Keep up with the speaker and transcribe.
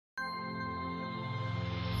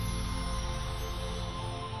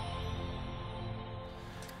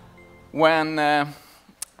When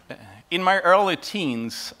in my early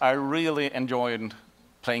teens, I really enjoyed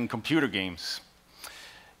playing computer games.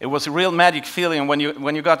 It was a real magic feeling when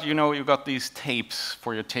you got, you got these tapes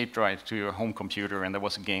for your tape drive to your home computer, and there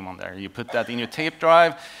was a game on there. You put that in your tape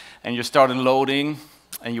drive, and you started loading,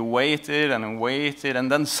 and you waited and waited,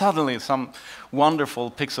 and then suddenly some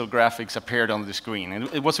wonderful pixel graphics appeared on the screen.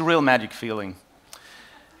 It was a real magic feeling.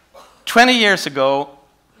 20 years ago,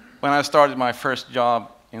 when I started my first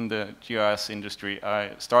job in the GIS industry,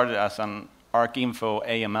 I started as an ArcInfo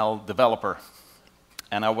AML developer.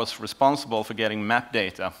 And I was responsible for getting map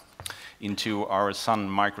data into our Sun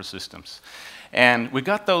microsystems. And we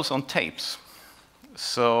got those on tapes.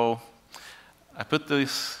 So I put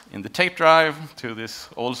this in the tape drive to this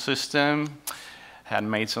old system, had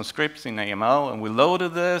made some scripts in AML, and we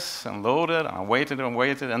loaded this and loaded, and I waited and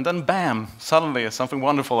waited, and then bam, suddenly something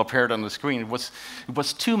wonderful appeared on the screen. It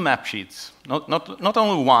was two map sheets, not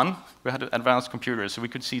only one. We had advanced computers, so we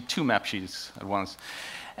could see two map sheets at once.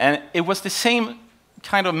 And it was the same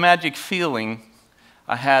kind of magic feeling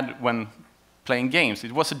I had when playing games.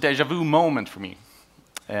 It was a déjà vu moment for me.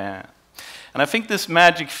 And I think this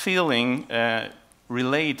magic feeling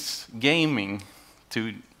relates gaming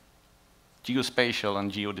to geospatial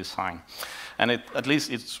and geodesign. And at least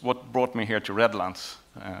it's what brought me here to Redlands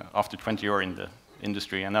after 20 years in the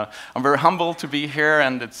industry. And I'm very humbled to be here,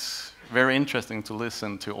 and it's very interesting to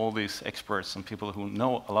listen to all these experts and people who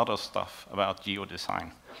know a lot of stuff about geodesign.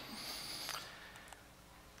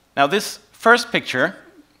 Now this first picture,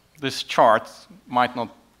 this chart, might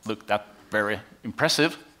not look that very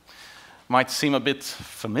impressive, might seem a bit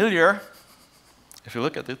familiar if you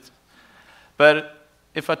look at it. But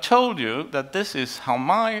if I told you that this is how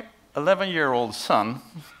my 11-year-old son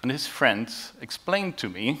and his friends explained to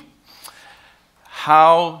me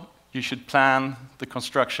how you should plan the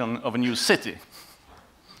construction of a new city,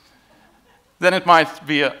 then it might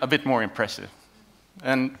be a bit more impressive.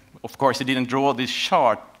 And of course, he didn't draw this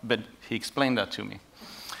chart, but he explained that to me.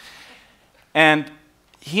 And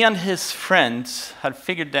he and his friends had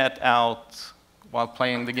figured that out while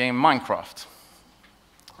playing the game Minecraft.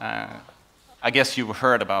 I guess you've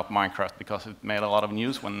heard about Minecraft because it made a lot of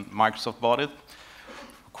news when Microsoft bought it.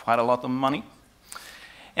 Quite a lot of money.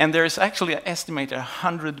 And there's actually an estimated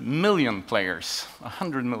 100 million players.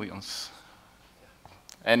 100 millions.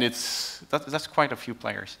 And that's quite a few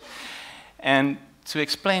players. And to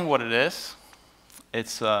explain what it is,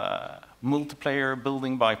 it's a multiplayer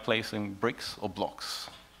building by placing bricks or blocks.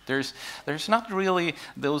 There's not really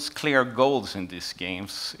those clear goals in these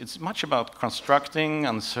games. It's much about constructing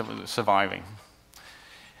and surviving.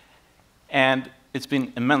 And it's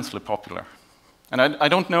been immensely popular. And I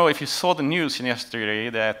don't know if you saw the news yesterday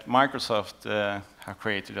that Microsoft have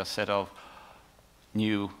created a set of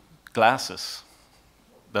new glasses,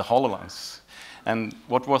 the HoloLens. And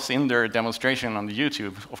what was in their demonstration on the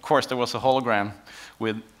YouTube, of course, there was a hologram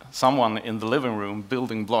with someone in the living room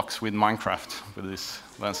building blocks with Minecraft with these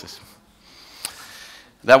lenses.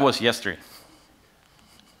 That was yesterday.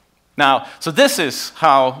 Now, so this is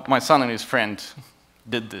how my son and his friend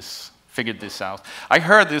did this, figured this out. I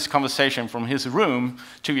heard this conversation from his room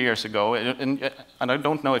 2 years ago, and I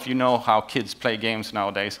don't know if you know how kids play games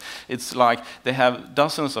nowadays. It's like they have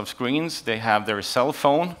dozens of screens, they have their cell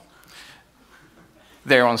phone,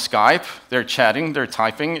 they're on Skype, they're chatting, they're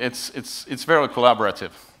typing. It's very collaborative.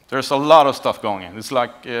 There's a lot of stuff going on. It's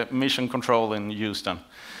like mission control in Houston.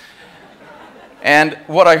 And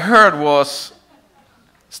what I heard was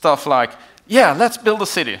stuff like, yeah, let's build a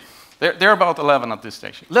city. They're about 11 at this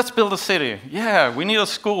stage. Let's build a city. Yeah, we need a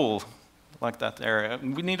school like that area.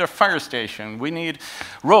 We need a fire station. We need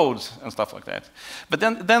roads and stuff like that. But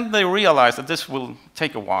then they realized that this will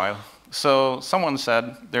take a while. So someone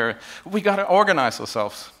said, we got to organize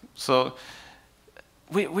ourselves. So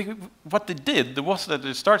what they did was that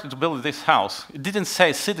they started to build this house. It didn't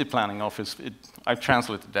say city planning office. I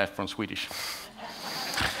translated that from Swedish.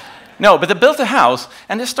 No, but they built a house,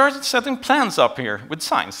 and they started setting plans up here with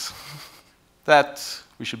signs that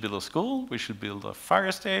we should build a school, we should build a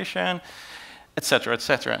fire station, etc.,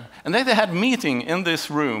 etc. And then they had a meeting in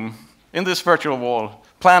this room, in this virtual wall,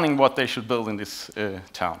 planning what they should build in this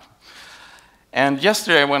town. And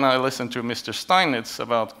yesterday, when I listened to Mr. Steinitz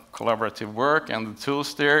about collaborative work and the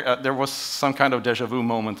tools there was some kind of déjà vu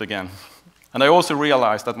moment again. And I also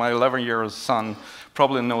realized that my 11-year-old son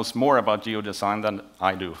probably knows more about geodesign than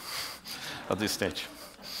I do at this stage.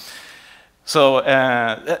 So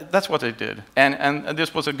that's what I did. And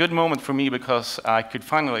this was a good moment for me because I could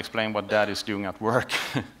finally explain what Dad is doing at work.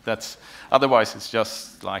 Otherwise, it's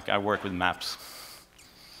just like I work with maps.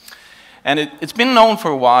 And it's been known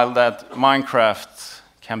for a while that Minecraft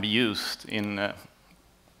can be used in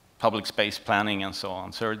public space planning and so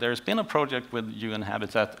on. So there's been a project with UN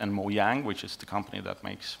Habitat and Mojang, which is the company that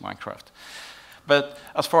makes Minecraft. But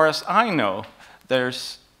as far as I know,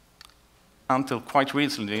 there's, until quite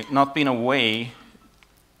recently, not been a way,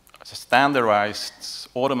 a standardized,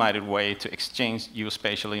 automated way to exchange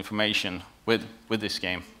geospatial information with this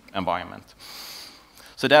game environment.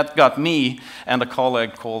 So that got me and a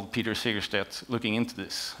colleague called Peter Segerstedt looking into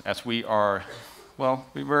this, as we are, well,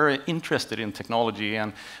 we were interested in technology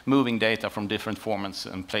and moving data from different formats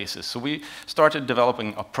and places. So we started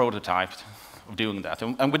developing a prototype of doing that.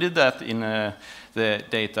 And we did that in the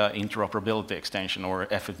Data Interoperability Extension, or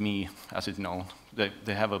FME, as it's known.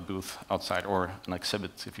 They have a booth outside, or an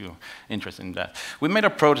exhibit, if you're interested in that. We made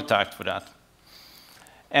a prototype for that.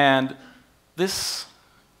 And this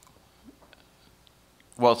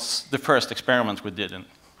was the first experiment we did.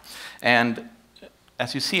 And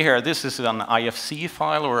as you see here, this is an IFC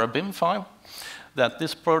file or a BIM file that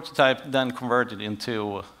this prototype then converted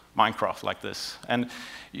into Minecraft like this. And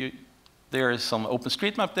there is some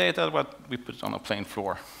OpenStreetMap data, but we put it on a plain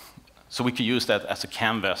floor. So we could use that as a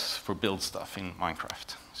canvas for build stuff in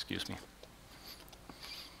Minecraft. Excuse me.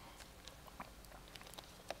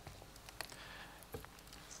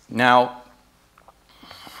 Now,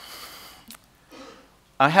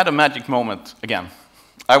 I had a magic moment again.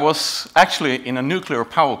 I was actually in a nuclear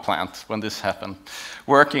power plant when this happened,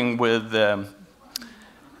 working with,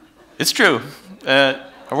 it's true,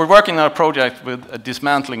 we're working on a project with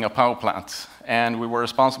dismantling a power plant, and we were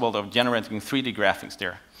responsible for generating 3D graphics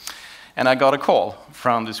there. And I got a call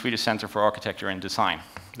from the Swedish Center for Architecture and Design.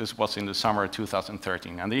 This was in the summer of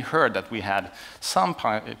 2013, and they heard that we had some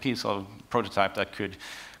piece of prototype that could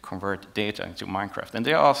convert data into Minecraft. And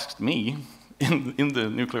they asked me, in the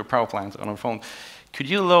nuclear power plant on our phone, could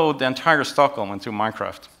you load the entire Stockholm into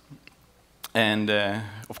Minecraft? And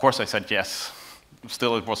of course I said yes.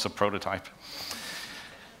 Still, it was a prototype.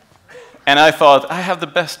 And I thought, I have the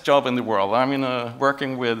best job in the world. I'm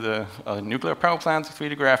working with a nuclear power plant,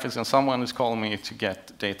 3D graphics, and someone is calling me to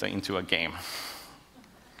get data into a game.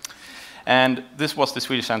 And this was the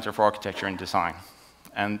Swedish Center for Architecture and Design.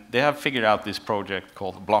 And they have figured out this project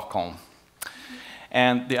called Blockholm.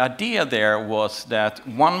 And the idea there was that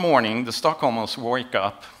one morning, the Stockholmers wake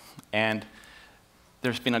up, and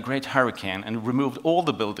there's been a great hurricane, and removed all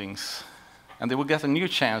the buildings, and they will get a new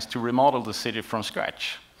chance to remodel the city from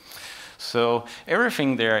scratch. So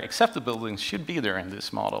everything there, except the buildings, should be there in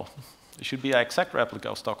this model. It should be an exact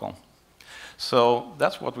replica of Stockholm. So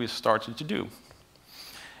that's what we started to do.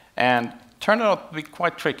 And it turned out to be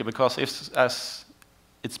quite tricky, because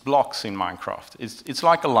it's blocks in Minecraft. It's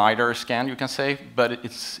like a LiDAR scan, you can say, but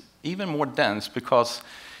it's even more dense because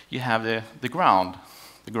you have the ground.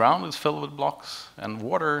 The ground is filled with blocks, and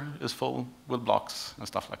water is full with blocks and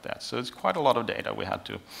stuff like that. So it's quite a lot of data we had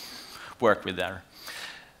to work with there.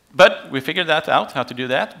 But we figured that out, how to do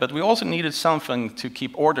that. But we also needed something to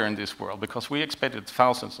keep order in this world, because we expected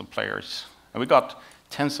thousands of players. And we got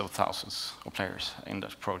tens of thousands of players in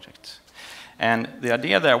that project. And the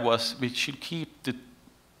idea there was we should keep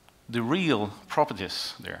the real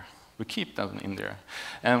properties there. We keep them in there.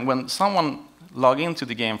 And when someone log into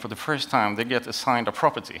the game for the first time, they get assigned a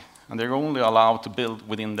property. And they're only allowed to build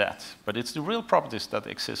within that. But it's the real properties that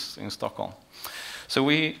exist in Stockholm. So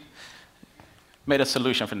we made a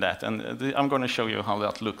solution for that. And I'm going to show you how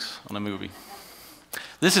that looks on a movie.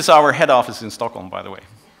 This is our head office in Stockholm, by the way.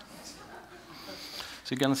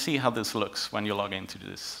 So you're going to see how this looks when you log into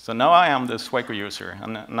this. So now I am the SWECO user,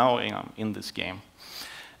 and now I'm in this game.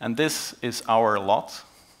 And this is our lot,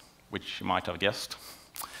 which you might have guessed.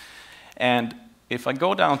 And if I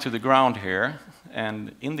go down to the ground here,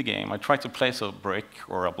 and in the game, I try to place a brick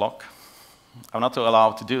or a block, I'm not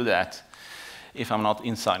allowed to do that if I'm not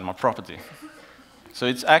inside my property. So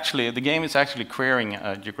it's actually, the game is actually querying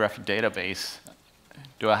a geographic database.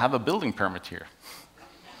 Do I have a building permit here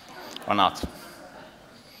or not?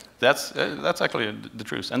 That's actually the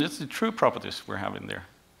truth. And it's the true properties we're having there.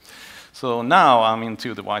 So now I'm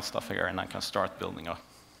into the white stuff here, and I can start building a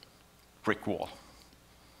brick wall.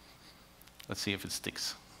 Let's see if it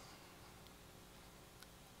sticks.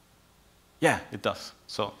 Yeah, it does.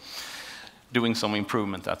 So doing some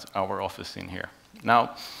improvement at our office in here.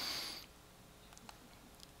 Now,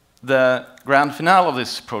 the grand finale of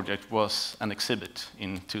this project was an exhibit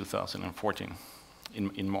in 2014,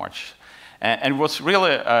 in March. And it was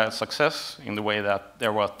really a success in the way that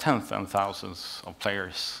there were tens and thousands of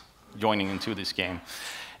players joining into this game.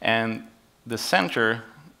 And the center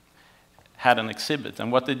had an exhibit.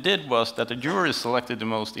 And what they did was that the jury selected the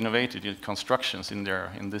most innovative constructions in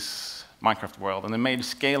this Minecraft world. And they made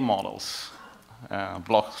scale models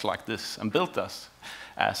blocks like this and built us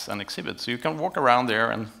as an exhibit. So you can walk around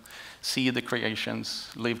there and see the creations,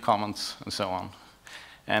 leave comments, and so on.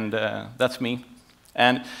 And that's me.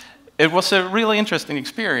 And it was a really interesting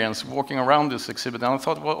experience walking around this exhibit. And I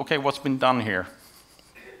thought, well, okay, what's been done here?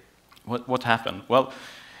 What happened? Well,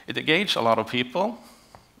 it engaged a lot of people,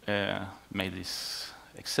 made this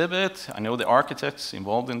exhibit. I know the architects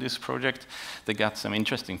involved in this project, they got some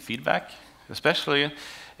interesting feedback, especially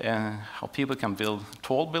how people can build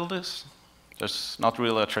tall buildings. There's not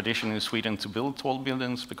really a tradition in Sweden to build tall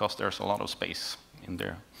buildings because there's a lot of space in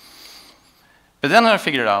there. But then I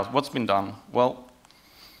figured out what's been done. Well,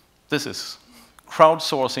 this is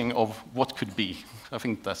crowdsourcing of what could be. I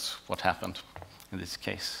think that's what happened in this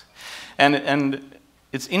case. And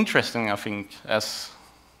it's interesting, I think, as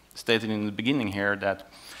stated in the beginning here,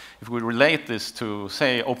 that if we relate this to,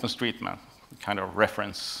 say, OpenStreetMap, kind of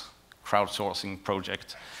reference crowdsourcing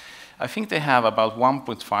project, I think they have about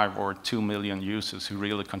 1.5 or 2 million users who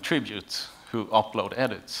really contribute, who upload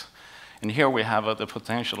edits. And here we have the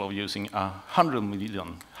potential of using 100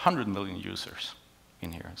 million users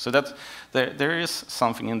in here. So that's, there is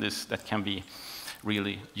something in this that can be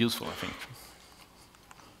really useful, I think.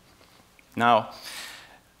 Now,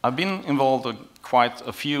 I've been involved in quite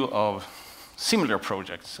a few of similar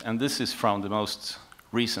projects, and this is from the most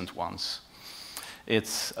recent ones.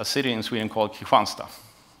 It's a city in Sweden called Kristianstad,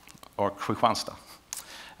 or Kristianstad,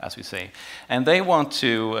 as we say. And they want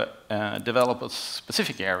to develop a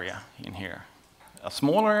specific area in here, a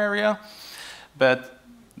smaller area, but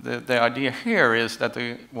the idea here is that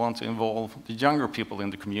they want to involve the younger people in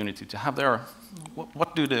the community to have their,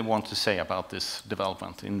 what do they want to say about this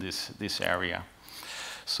development in this area.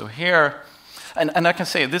 So here, and I can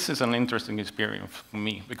say this is an interesting experience for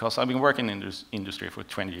me because I've been working in this industry for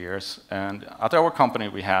 20 years, and at our company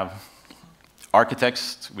we have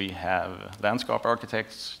architects, we have landscape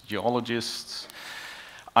architects, geologists,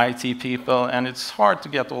 IT people, and it's hard to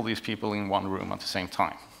get all these people in one room at the same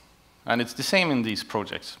time. And it's the same in these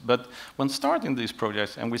projects. But when starting these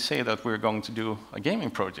projects and we say that we're going to do a gaming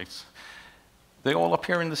project, they all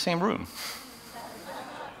appear in the same room.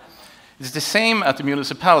 It's the same at the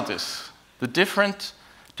municipalities. The different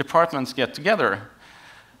departments get together.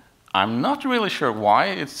 I'm not really sure why.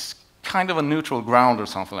 It's kind of a neutral ground or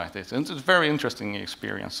something like this. And it's a very interesting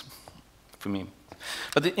experience for me.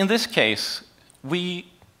 But in this case, we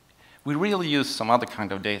really used some other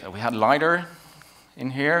kind of data. We had LiDAR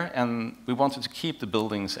in here, and we wanted to keep the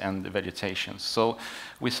buildings and the vegetation. So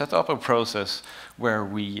we set up a process where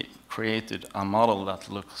we created a model that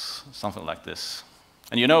looks something like this.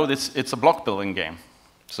 And you know, it's a block building game.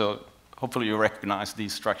 So hopefully you recognize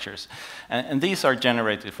these structures. And these are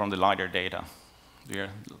generated from the LiDAR data. They're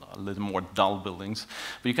a little more dull buildings.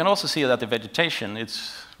 But you can also see that the vegetation,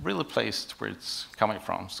 it's really placed where it's coming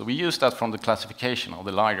from. So we use that from the classification of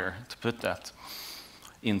the LiDAR to put that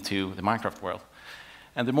into the Minecraft world.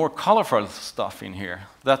 And the more colorful stuff in here,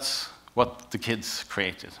 that's what the kids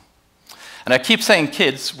created. And I keep saying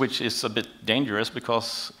kids, which is a bit dangerous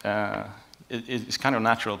because it's kind of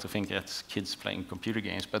natural to think it's kids playing computer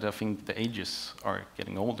games, but I think the ages are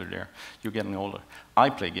getting older there. You're getting older. I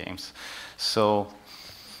play games. So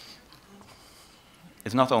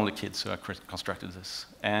it's not only kids who have constructed this.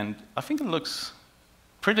 And I think it looks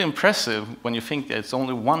pretty impressive when you think that it's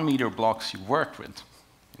only 1 meter blocks you work with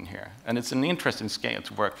in here. And it's an interesting scale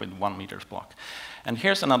to work with 1 meter block. And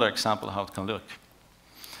here's another example of how it can look.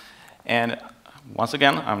 And once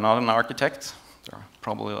again, I'm not an architect. There are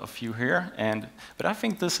probably a few here. But I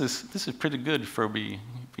think this is pretty good for being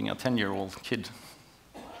a 10-year-old kid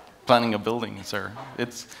planning a building. So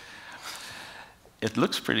it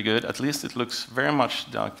looks pretty good. At least it looks very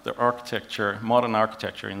much like the architecture, modern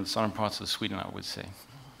architecture in the southern parts of Sweden, I would say.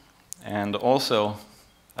 And also,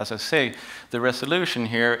 as I say, the resolution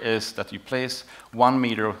here is that you place 1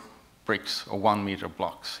 meter bricks or 1 meter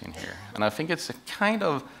blocks in here. And I think it's a kind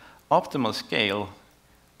of optimal scale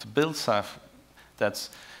to build stuff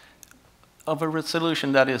that's of a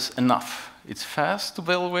resolution that is enough. It's fast to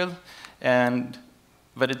build with,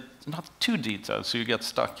 but it's not too detailed, so you get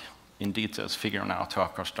stuck in details figuring out how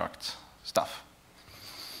to construct stuff.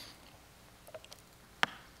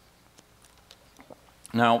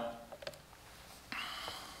 Now,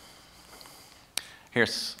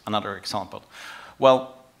 here's another example.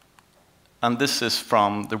 Well, and this is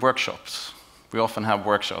from the workshops. We often have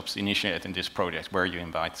workshops initiating this project where you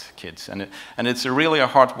invite kids. And it's really a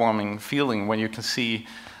heartwarming feeling when you can see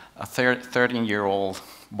a 13-year-old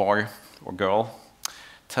boy or girl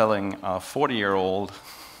telling a 40-year-old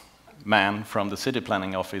man from the city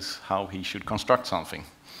planning office how he should construct something.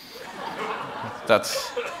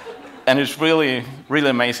 And it's really, really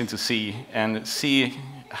amazing to see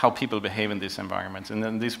how people behave in these environments. And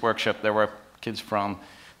in this workshop, there were kids from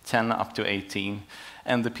 10 up to 18,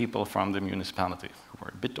 and the people from the municipality who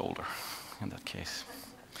were a bit older in that case.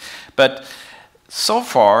 But so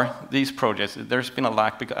far, these projects, there's been a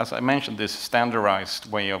lack, because as I mentioned, this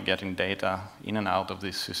standardized way of getting data in and out of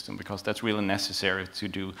this system, because that's really necessary to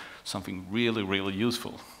do something really, really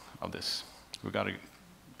useful of this. We've got to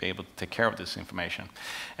be able to take care of this information.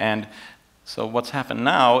 And so what's happened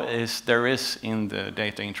now is there is in the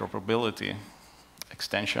data interoperability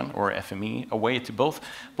extension, or FME, a way to both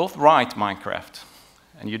write Minecraft.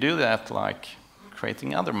 And you do that like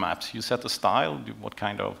creating other maps. You set a style, what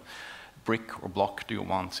kind of brick or block do you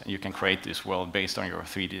want, and you can create this world based on your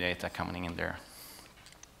 3D data coming in there.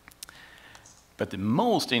 But the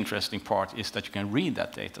most interesting part is that you can read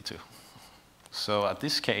that data too. So at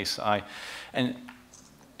this case,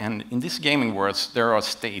 and in this gaming world, there are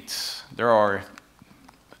states. There are,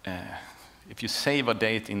 if you save a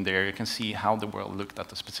date in there, you can see how the world looked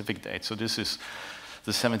at a specific date. So this is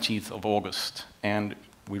the 17th of August, and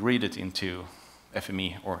we read it into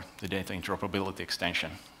FME, or the data interoperability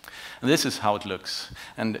extension. And this is how it looks.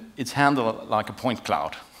 And it's handled like a point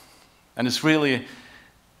cloud. And it's really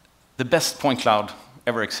the best point cloud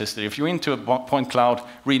ever existed. If you're into a point cloud,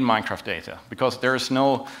 read Minecraft data, because there's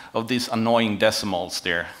no of these annoying decimals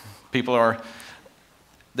there. People are,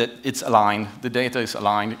 that it's aligned, the data is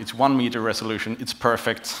aligned, it's 1 meter resolution, it's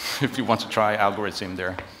perfect if you want to try algorithm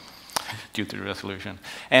there due to the resolution.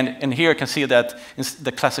 And here you can see that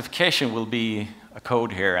the classification will be a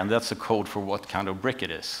code here, and that's a code for what kind of brick it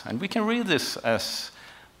is. And we can read this as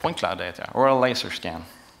point cloud data or a laser scan.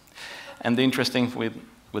 And the interesting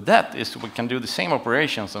with that is we can do the same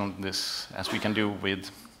operations on this as we can do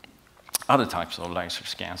with other types of laser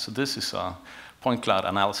scans. So this is a point cloud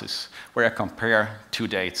analysis where I compare 2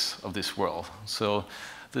 dates of this world. So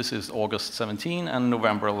this is August 17 and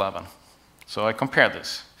November 11. So I compare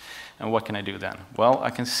this. And what can I do then? Well, I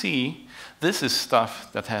can see this is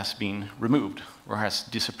stuff that has been removed or has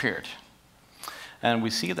disappeared. And we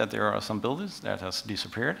see that there are some buildings that has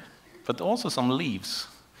disappeared, but also some leaves.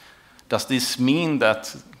 Does this mean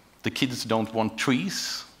that the kids don't want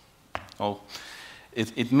trees? Well,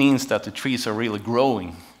 it means that the trees are really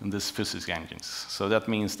growing in these physics engines. So that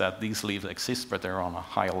means that these leaves exist, but they're on a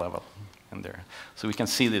higher level in there. So we can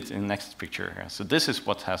see that in the next picture here. So this is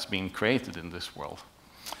what has been created in this world,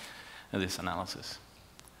 in this analysis.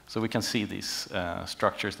 So we can see these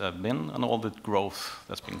structures that have been and all the growth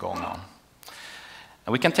that's been going on.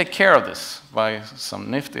 And we can take care of this by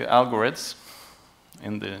some nifty algorithms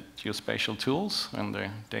in the geospatial tools and the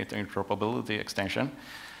data interoperability extension,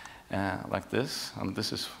 like this. And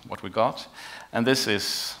this is what we got. And this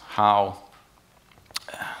is how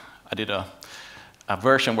I did a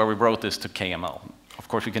version where we wrote this to KML. Of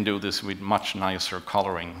course, we can do this with much nicer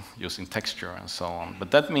coloring using texture and so on. But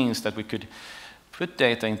that means that we could put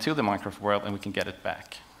data into the Minecraft world and we can get it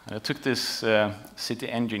back. And I took this City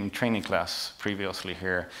Engine training class previously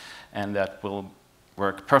here, and that will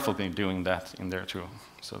work perfectly doing that in there too.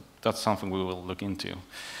 So that's something we will look into.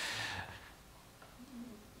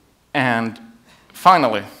 And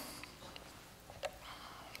finally,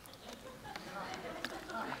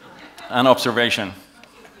 an observation.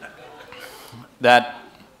 That's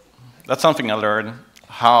something I learned,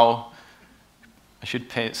 how I should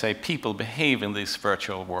say people behave in this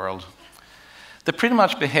virtual world. They pretty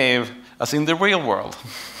much behave as in the real world,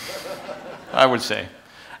 I would say.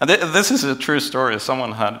 And this is a true story.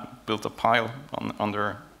 Someone had built a pile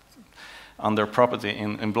on their property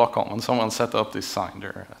in Blockholm, and someone set up this sign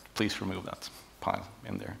there, please remove that pile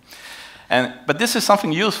in there. But this is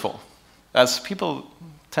something useful, as people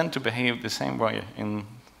tend to behave the same way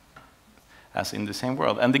as in the same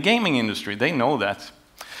world. And the gaming industry, they know that.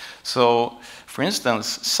 So, for instance,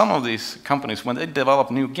 some of these companies, when they develop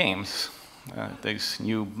new games, these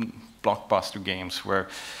new blockbuster games where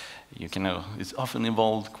you can know it's often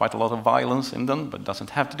involved quite a lot of violence in them, but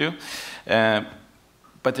doesn't have to do.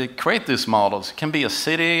 But they create these models. It can be a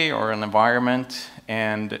city or an environment,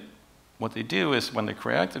 and what they do is when they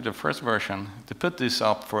created the first version, they put this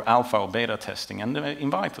up for alpha or beta testing, and they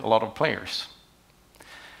invite a lot of players.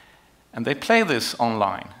 And they play this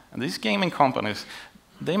online. And these gaming companies,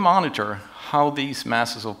 they monitor how these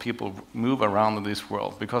masses of people move around in this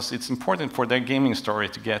world, because it's important for their gaming story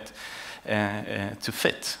to get to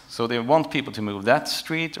fit. So they want people to move that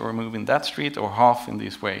street or move in that street or half in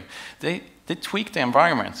this way. They tweak the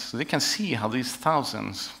environment so they can see how these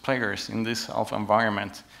thousands of players in this alpha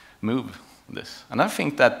environment move this. And I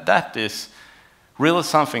think that that is really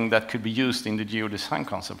something that could be used in the geodesign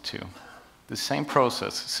concept too. the same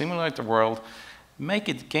process, simulate the world, make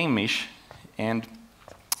it game-ish, and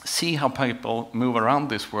see how people move around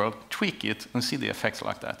this world, tweak it, and see the effects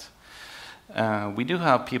like that. We do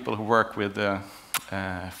have people who work with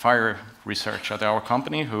fire research at our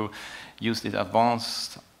company who use the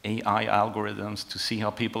advanced AI algorithms to see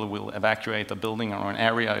how people will evacuate a building or an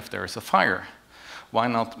area if there is a fire. Why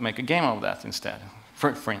not make a game of that instead,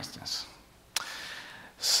 for instance?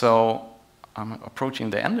 So I'm approaching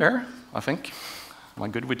the end there, I think. Am I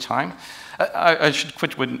good with time? I should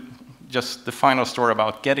quit with just the final story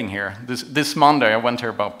about getting here. This Monday I went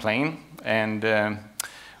here by plane, and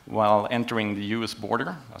while entering the US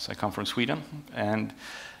border, as I come from Sweden, and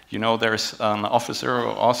you know there's an officer who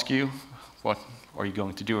asks you, what are you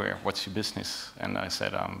going to do here? What's your business? And I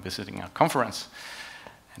said, I'm visiting a conference.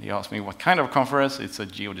 And he asked me, what kind of conference? It's a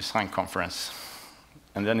geodesign conference.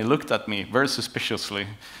 And then he looked at me very suspiciously,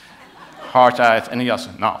 hard-eyed, and he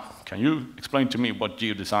asked, now, can you explain to me what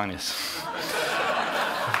geodesign is?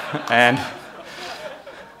 and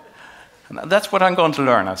that's what I'm going to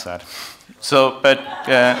learn, I said. So, but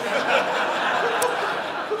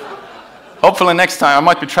hopefully next time, I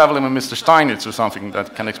might be traveling with Mr. Steinitz or something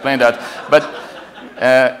that can explain that. But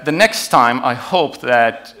the next time, I hope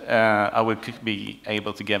that I will be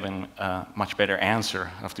able to give him a much better answer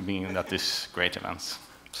after being at this great event.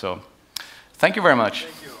 So, thank you very much.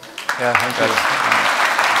 Thank you. Yeah, thank you.